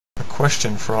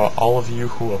question for all of you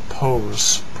who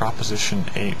oppose Proposition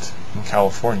 8 in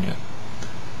California.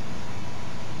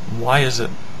 Why is it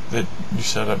that you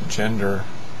set up gender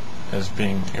as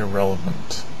being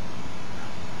irrelevant?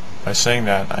 By saying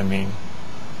that, I mean,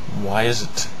 why is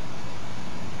it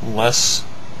less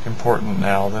important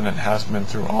now than it has been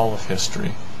through all of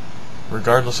history?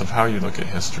 Regardless of how you look at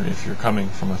history, if you're coming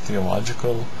from a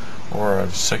theological or a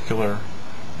secular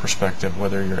perspective,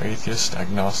 whether you're atheist,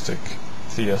 agnostic,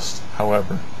 theist,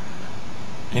 however,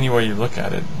 any way you look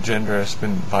at it, gender has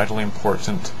been vitally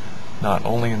important not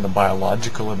only in the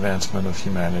biological advancement of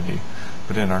humanity,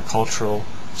 but in our cultural,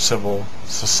 civil,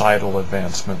 societal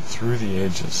advancement through the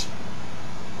ages.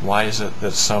 Why is it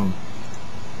that some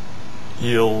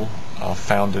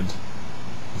ill-founded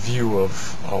view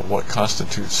of what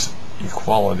constitutes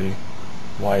equality,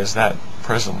 why is that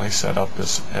presently set up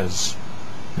as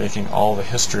making all the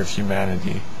history of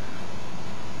humanity,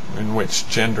 in which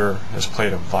gender has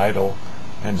played a vital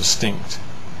and distinct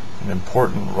and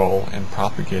important role in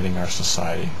propagating our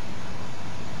society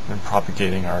and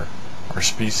propagating our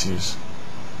species?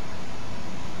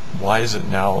 Why is it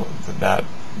now that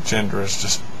gender is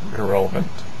just irrelevant?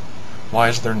 Why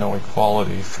is there no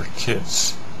equality for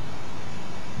kids?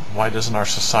 Why doesn't our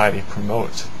society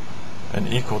promote an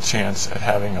equal chance at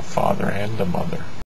having a father and a mother?